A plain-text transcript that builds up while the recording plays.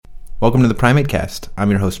Welcome to the Primate Cast. I'm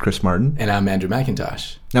your host, Chris Martin. And I'm Andrew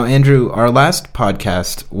McIntosh. Now, Andrew, our last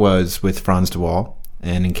podcast was with Franz de Waal,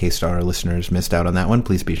 and in case our listeners missed out on that one,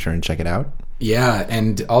 please be sure and check it out. Yeah,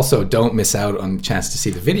 and also don't miss out on the chance to see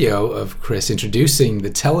the video of Chris introducing the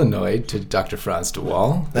telenoid to Dr. Franz de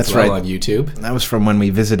Waal. That's right. On YouTube. That was from when we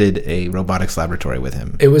visited a robotics laboratory with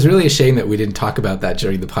him. It was really a shame that we didn't talk about that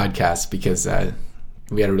during the podcast because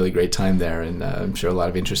we had a really great time there, and I'm sure a lot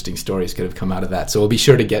of interesting stories could have come out of that. So we'll be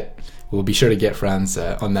sure to get Franz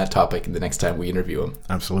on that topic the next time we interview him.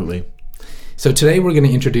 Absolutely. So today we're going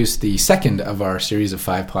to introduce the second of our series of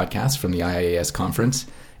 5 podcasts from the IAAS conference,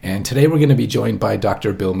 and today we're going to be joined by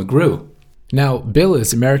Dr. Bill McGrew. Now, Bill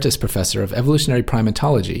is Emeritus Professor of Evolutionary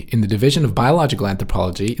Primatology in the Division of Biological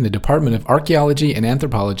Anthropology in the Department of Archaeology and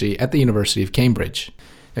Anthropology at the University of Cambridge.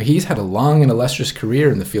 Now, he's had a long and illustrious career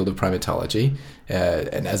in the field of primatology,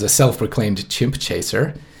 and as a self-proclaimed chimp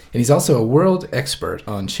chaser, and he's also a world expert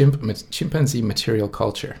on chimpanzee material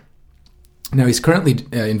culture. Now, he's currently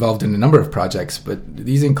involved in a number of projects, but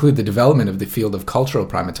these include the development of the field of cultural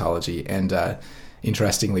primatology and,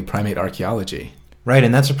 interestingly, primate archaeology. Right,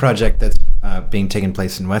 and that's a project that's being taken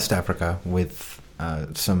place in West Africa with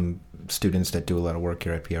some students that do a lot of work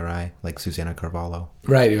here at PRI, like Susanna Carvalho.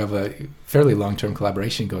 Right, you have a fairly long-term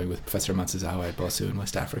collaboration going with Professor Matsuzawa at Bosu in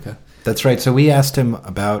West Africa. That's right. So we asked him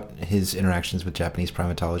about his interactions with Japanese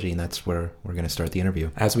primatology, and that's where we're going to start the interview.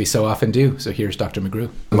 As we so often do. So here's Dr. McGrew.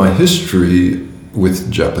 My history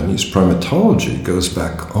with Japanese primatology goes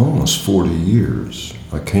back almost 40 years.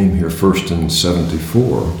 I came here first in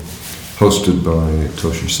 1974, hosted by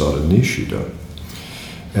Toshisada Nishida,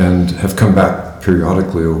 and have come back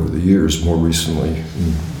periodically over the years, more recently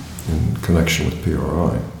in connection with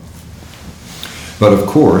PRI. But of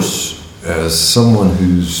course, as someone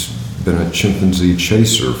who's been a chimpanzee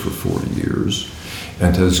chaser for 40 years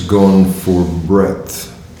and has gone for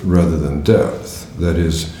breadth rather than depth, that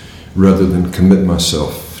is, rather than commit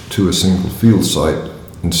myself to a single field site,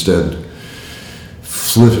 instead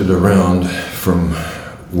flitted around from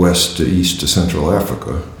west to east to Central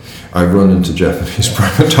Africa, I run into Japanese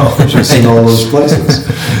primatologists in all those places.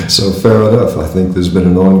 So fair enough, I think there's been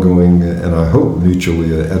an ongoing and I hope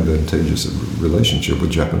mutually advantageous relationship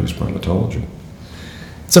with Japanese primatology.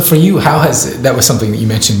 So for you, that was something that you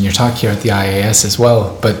mentioned in your talk here at the IAS as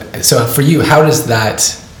well, but so for you, how does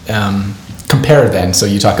that compare then? So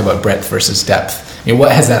you talk about breadth versus depth. I mean,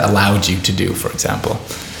 what has that allowed you to do, for example?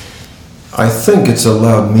 I think it's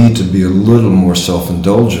allowed me to be a little more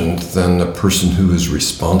self-indulgent than a person who is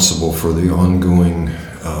responsible for the ongoing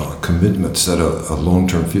commitments that a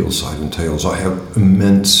long-term field site entails. I have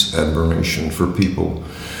immense admiration for people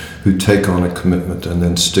who take on a commitment and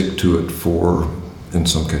then stick to it for, in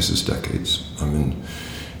some cases, decades. I mean,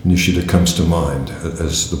 Nishida comes to mind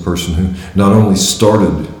as the person who not only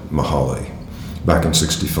started Mahale back in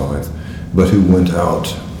 1965, but who went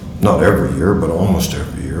out not every year, but almost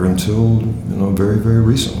every year until very, very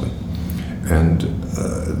recently, and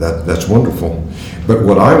that's wonderful. But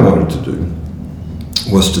what I wanted to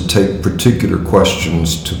do was to take particular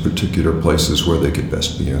questions to particular places where they could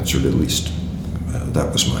best be answered. At least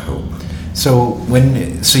that was my hope. So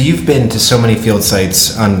you've been to so many field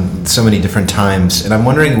sites on so many different times, and I'm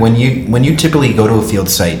wondering when you typically go to a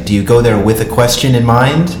field site, do you go there with a question in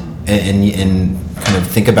mind and kind of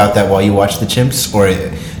think about that while you watch the chimps, or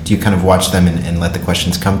do you kind of watch them and let the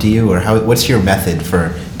questions come to you, or what's your method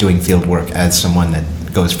for doing field work as someone that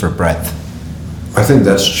goes for breadth? I think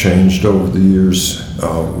that's changed over the years.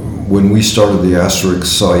 When we started the Asterix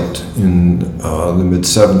site in the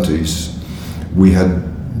mid-70s, we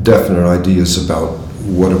had definite ideas about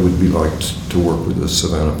what it would be like to work with a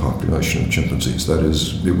savanna population of chimpanzees. That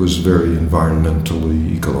is, it was very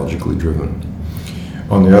environmentally, ecologically driven.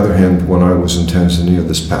 On the other hand, when I was in Tanzania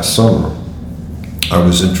this past summer, I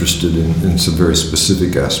was interested in some very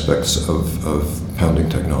specific aspects of pounding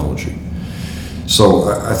technology. So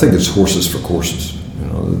I think it's horses for courses.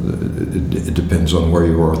 It depends on where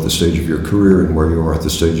you are at the stage of your career and where you are at the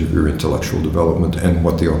stage of your intellectual development and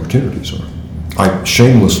what the opportunities are. I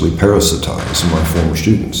shamelessly parasitize my former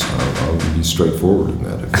students. I'll be straightforward in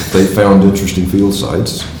that. If they found interesting field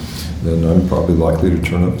sites, then I'm probably likely to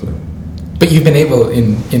turn up there. But you've been able,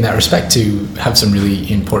 in that respect, to have some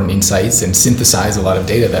really important insights and synthesize a lot of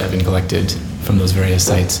data that have been collected from those various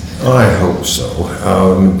sites. I hope so.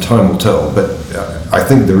 Time will tell. But I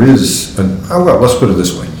think there is, let's put it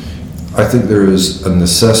this way. I think there is a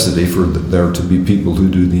necessity for there to be people who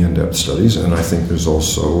do the in-depth studies, and I think there's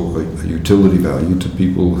also a utility value to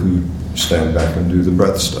people who stand back and do the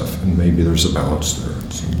breadth stuff, and maybe there's a balance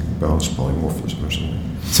there, some balanced polymorphism or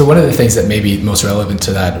something. So one of the things that may be most relevant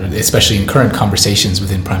to that, especially in current conversations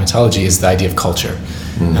within primatology, is the idea of culture,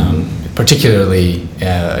 particularly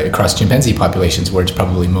across chimpanzee populations where it's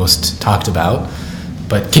probably most talked about.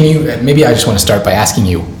 But can you, maybe I just want to start by asking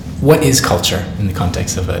you, what is culture in the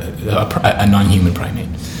context of a non-human primate?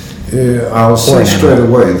 I'll say straight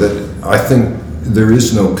away that I think there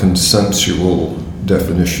is no consensual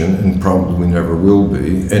definition, and probably never will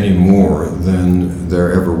be, any more than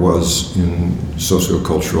there ever was in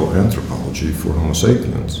sociocultural anthropology for Homo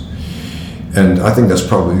sapiens. And I think that's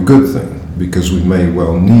probably a good thing, because we may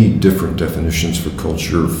well need different definitions for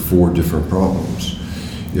culture for different problems.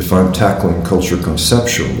 If I'm tackling culture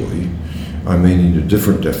conceptually, I may need a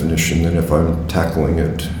different definition than if I'm tackling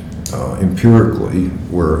it empirically,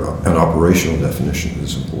 where an operational definition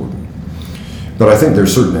is important. But I think there are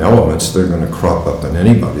certain elements that are going to crop up in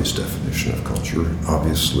anybody's definition of culture.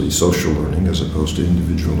 Obviously, social learning as opposed to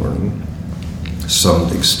individual learning.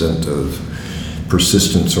 Some extent of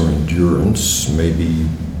persistence or endurance, maybe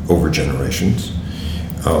over generations.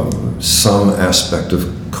 Some aspect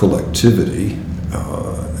of collectivity,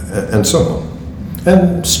 and so on.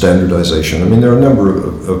 And standardization. I mean, there are a number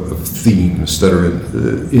of themes that are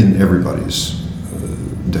in everybody's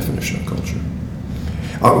definition of culture.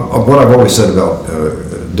 What I've always said about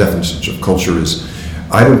definitions of culture is,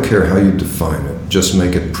 I don't care how you define it. Just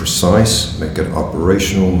make it precise, make it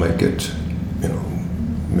operational, make it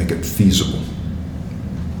feasible.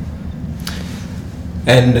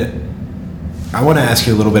 And I want to ask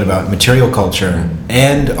you a little bit about material culture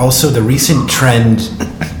and also the recent trend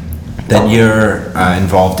that you're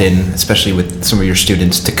involved in, especially with some of your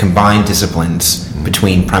students, to combine disciplines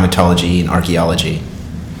between primatology and archaeology.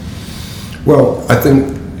 Well, I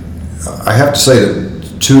think I have to say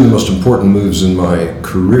that two of the most important moves in my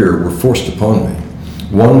career were forced upon me.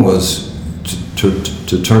 One was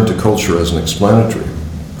to turn to culture as an explanatory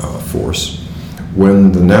force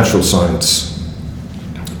when the natural science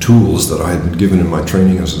tools that I had been given in my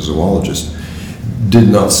training as a zoologist did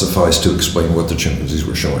not suffice to explain what the chimpanzees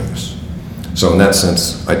were showing us. So in that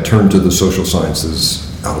sense, I turned to the social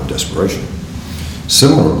sciences out of desperation.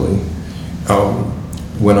 Similarly,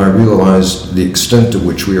 when I realized the extent to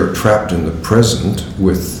which we are trapped in the present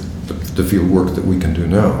with the field work that we can do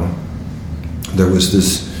now, there was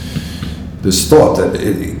this thought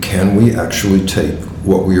that can we actually take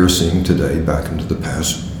what we are seeing today back into the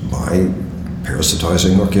past by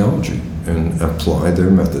parasitizing archaeology and apply their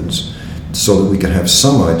methods so that we can have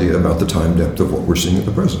some idea about the time depth of what we're seeing at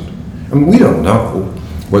the present. I mean, we don't know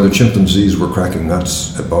whether chimpanzees were cracking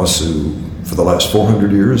nuts at Basu for the last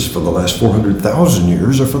 400 years, for the last 400,000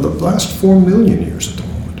 years, or for the last 4 million years at the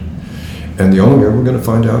moment. And the only way we're going to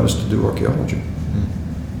find out is to do archaeology.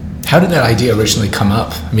 How did that idea originally come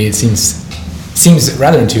up? I mean, it seems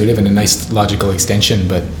rather intuitive and a nice logical extension,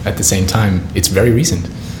 but at the same time, it's very recent.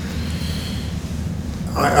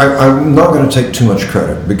 I'm not going to take too much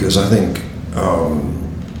credit, because I think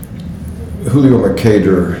Julio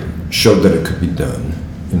Mercader showed that it could be done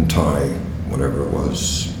in Thai, whatever it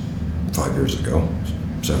was, 5 years ago,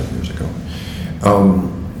 7 years ago.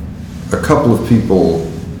 A couple of people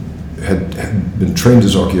had been trained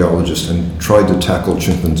as archaeologists and tried to tackle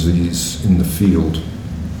chimpanzees in the field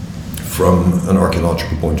from an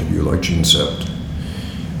archaeological point of view, like Jean Sept,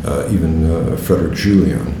 even Frederick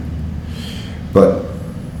Julian. But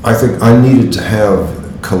I think I needed to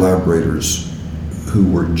have collaborators who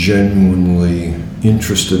were genuinely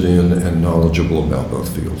interested in and knowledgeable about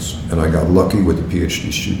both fields. And I got lucky with a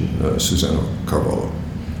PhD student, Susanna Carvalho.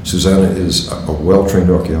 Susanna is a well-trained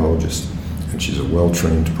archaeologist, and she's a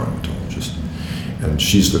well-trained primatologist. And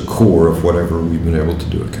she's the core of whatever we've been able to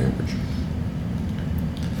do at Cambridge.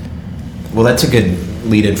 Well, that's a good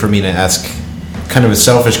lead-in for me to ask kind of a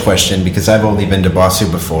selfish question, because I've only been to Basu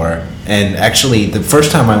before. And actually, the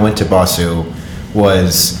first time I went to Basu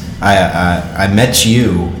was I met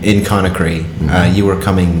you in Conakry. Mm-hmm. You were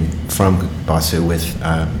coming from Basu with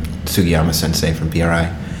Sugiyama Sensei from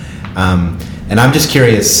PRI. And I'm just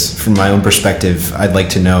curious, from my own perspective, I'd like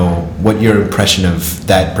to know what your impression of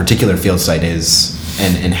that particular field site is,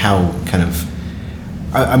 and how kind of,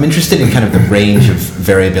 I'm interested in kind of the range of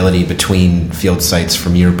variability between field sites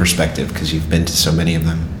from your perspective, because you've been to so many of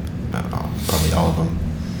them, probably all of them.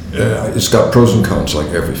 It's got pros and cons like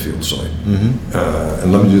every field site. Mm-hmm.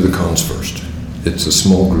 And let me do the cons first. It's a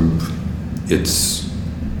small group. It's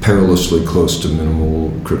perilously close to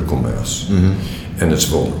minimal critical mass. Mm-hmm. And it's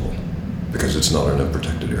vulnerable because it's not in a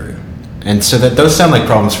protected area. And so that those sound like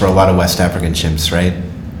problems for a lot of West African chimps, right?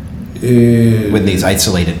 With these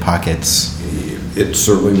isolated pockets. It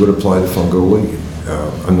certainly would apply to Fungoli.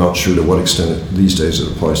 I'm not sure to what extent these days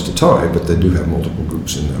it applies to Thai, but they do have multiple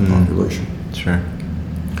groups in that population. Sure.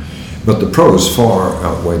 But the pros far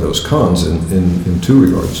outweigh those cons in two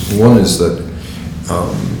regards. One is that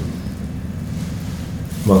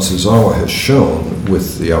Matsuzawa has shown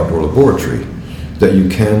with the outdoor laboratory that you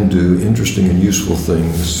can do interesting and useful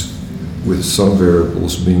things with some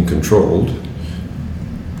variables being controlled,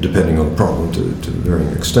 depending on the problem to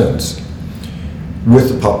varying extents,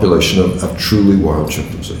 with the population of truly wild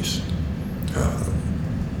chimpanzees.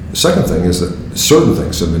 The second thing is that certain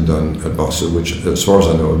things have been done at Basu, which, as far as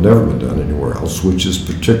I know, have never been done anywhere else, which is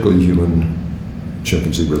particularly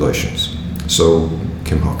human-chimpanzee relations. So,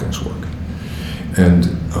 Kim Hawkins' work. And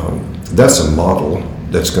that's a model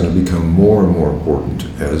that's going to become more and more important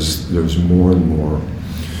as there's more and more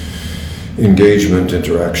engagement,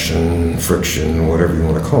 interaction, friction, whatever you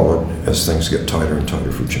want to call it, as things get tighter and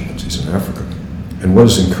tighter for chimpanzees in Africa. And what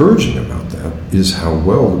is encouraging about that is how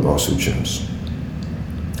well the Basu chimps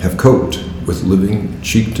have coped with living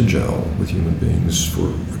cheek to jowl with human beings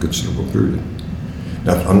for a considerable period.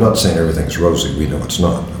 Now, I'm not saying everything's rosy. We know it's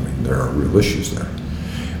not. I mean, there are real issues there.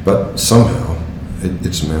 But somehow,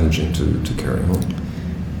 it's managing to carry on.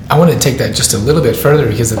 I want to take that just a little bit further,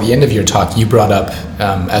 because at the end of your talk, you brought up,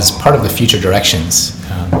 as part of the future directions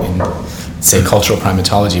in, say, cultural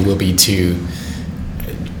primatology, will be to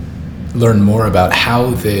learn more about how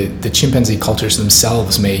the chimpanzee cultures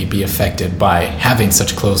themselves may be affected by having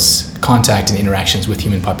such close contact and interactions with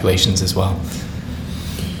human populations as well.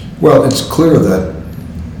 Well, it's clear that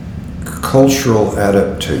cultural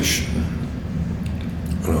adaptation,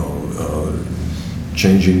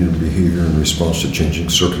 changing your behavior in response to changing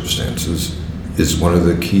circumstances, is one of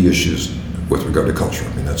the key issues with regard to culture.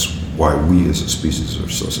 I mean, that's why we as a species are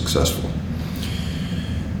so successful.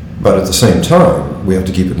 But at the same time, we have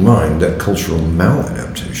to keep in mind that cultural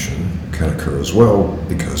maladaptation can occur as well,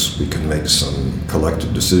 because we can make some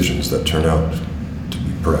collective decisions that turn out to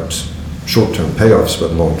be perhaps short-term payoffs,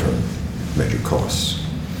 but long-term major costs.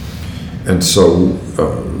 And so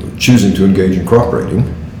choosing to engage in crop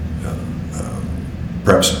raiding,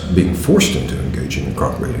 perhaps being forced into engaging in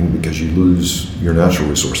crop raiding because you lose your natural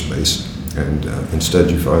resource base, and instead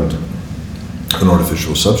you find an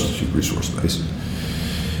artificial substitute resource base,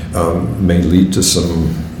 may lead to some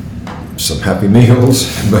happy meals,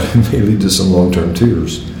 but it may lead to some long-term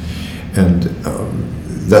tears. And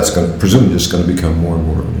that's presumably just going to become more and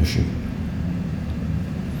more of an issue.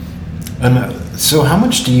 So how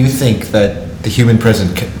much do you think that the human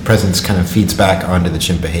presence kind of feeds back onto the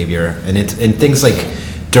chimp behavior, and things like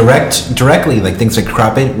directly, like things like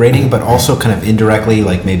crop raiding, but also kind of indirectly,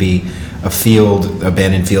 like maybe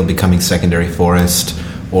abandoned field becoming secondary forest,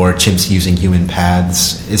 or chimps using human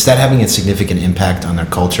paths? Is that having a significant impact on their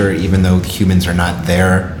culture, even though humans are not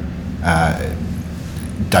there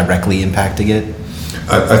directly impacting it?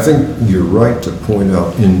 I think you're right to point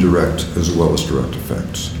out indirect as well as direct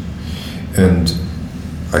effects. And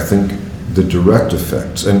I think the direct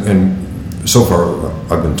effects, and so far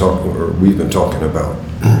we've been talking about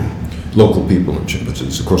local people in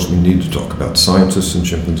chimpanzees. Of course, we need to talk about scientists in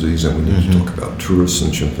chimpanzees, and we need to talk about tourists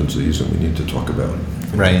in chimpanzees, and we need to talk about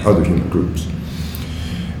other human groups.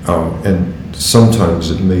 And sometimes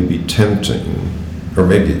it may be tempting, or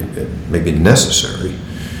maybe it may be necessary,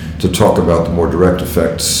 to talk about the more direct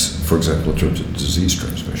effects, for example, in terms of disease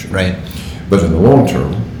transmission. Right. But in the long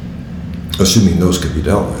term, assuming those can be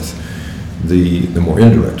dealt with, the more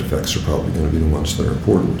indirect effects are probably going to be the ones that are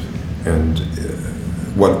important. And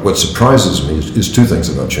what surprises me is two things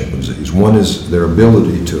about chimpanzees. One is their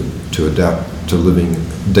ability to adapt to living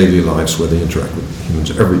daily lives where they interact with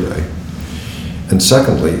humans every day. And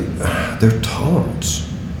secondly, their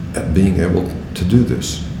tolerance at being able to do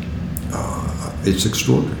this. It's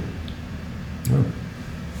extraordinary. Yeah.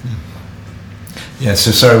 Yeah,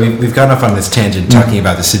 so sorry, we've gone off on this tangent talking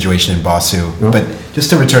about the situation in Basu, but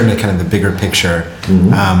just to return to kind of the bigger picture,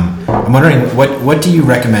 I'm wondering, what do you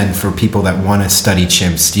recommend for people that want to study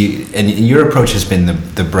chimps? And your approach has been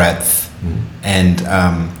the breadth, and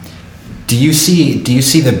do you see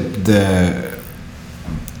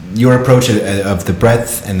your approach of the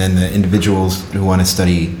breadth and then the individuals who want to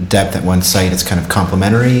study depth at one site as kind of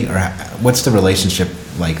complementary, or what's the relationship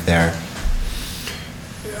like there?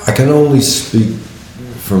 I can only speak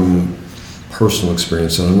from personal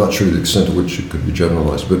experience, and I'm not sure the extent to which it could be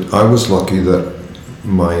generalized, but I was lucky that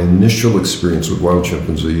my initial experience with wild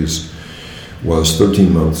chimpanzees was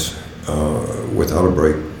 13 months without a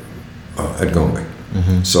break at Gombe.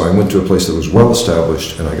 So I went to a place that was well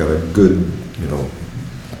established, and I got a good,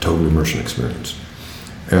 total immersion experience.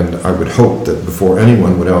 And I would hope that before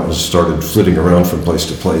anyone went out and started flitting around from place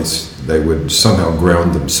to place, they would somehow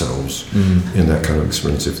ground themselves in that kind of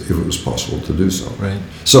experience if it was possible to do so. Right.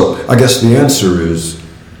 So I guess the answer is,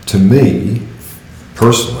 to me,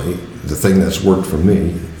 personally, the thing that's worked for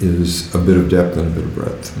me is a bit of depth and a bit of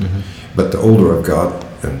breadth. But the older I've got,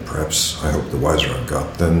 and perhaps I hope the wiser I've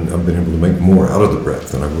got, then I've been able to make more out of the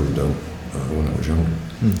breadth than I would have done when I was younger.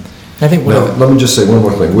 I think Let me just say one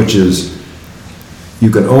more thing, which is you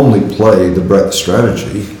can only play the breadth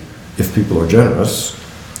strategy if people are generous,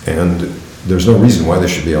 and there's no reason why they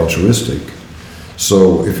should be altruistic.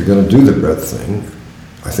 So if you're going to do the breadth thing,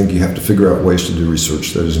 I think you have to figure out ways to do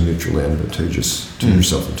research that is mutually advantageous to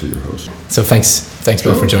yourself and to your host. So thanks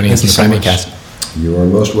Bill, for joining us in the Primate Cast. You are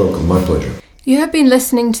most welcome. My pleasure. You have been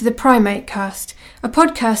listening to the Primate Cast, a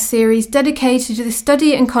podcast series dedicated to the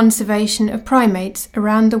study and conservation of primates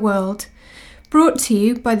around the world. Brought to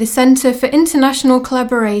you by the Centre for International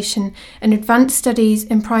Collaboration and Advanced Studies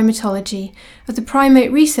in Primatology of the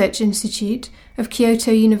Primate Research Institute of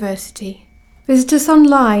Kyoto University. Visit us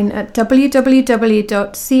online at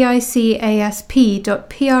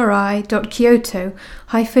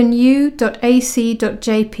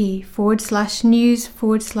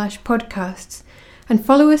and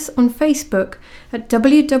follow us on Facebook at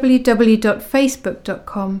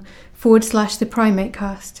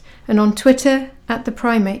www.facebook.com/theprimatecast and on Twitter at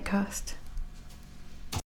theprimatecast.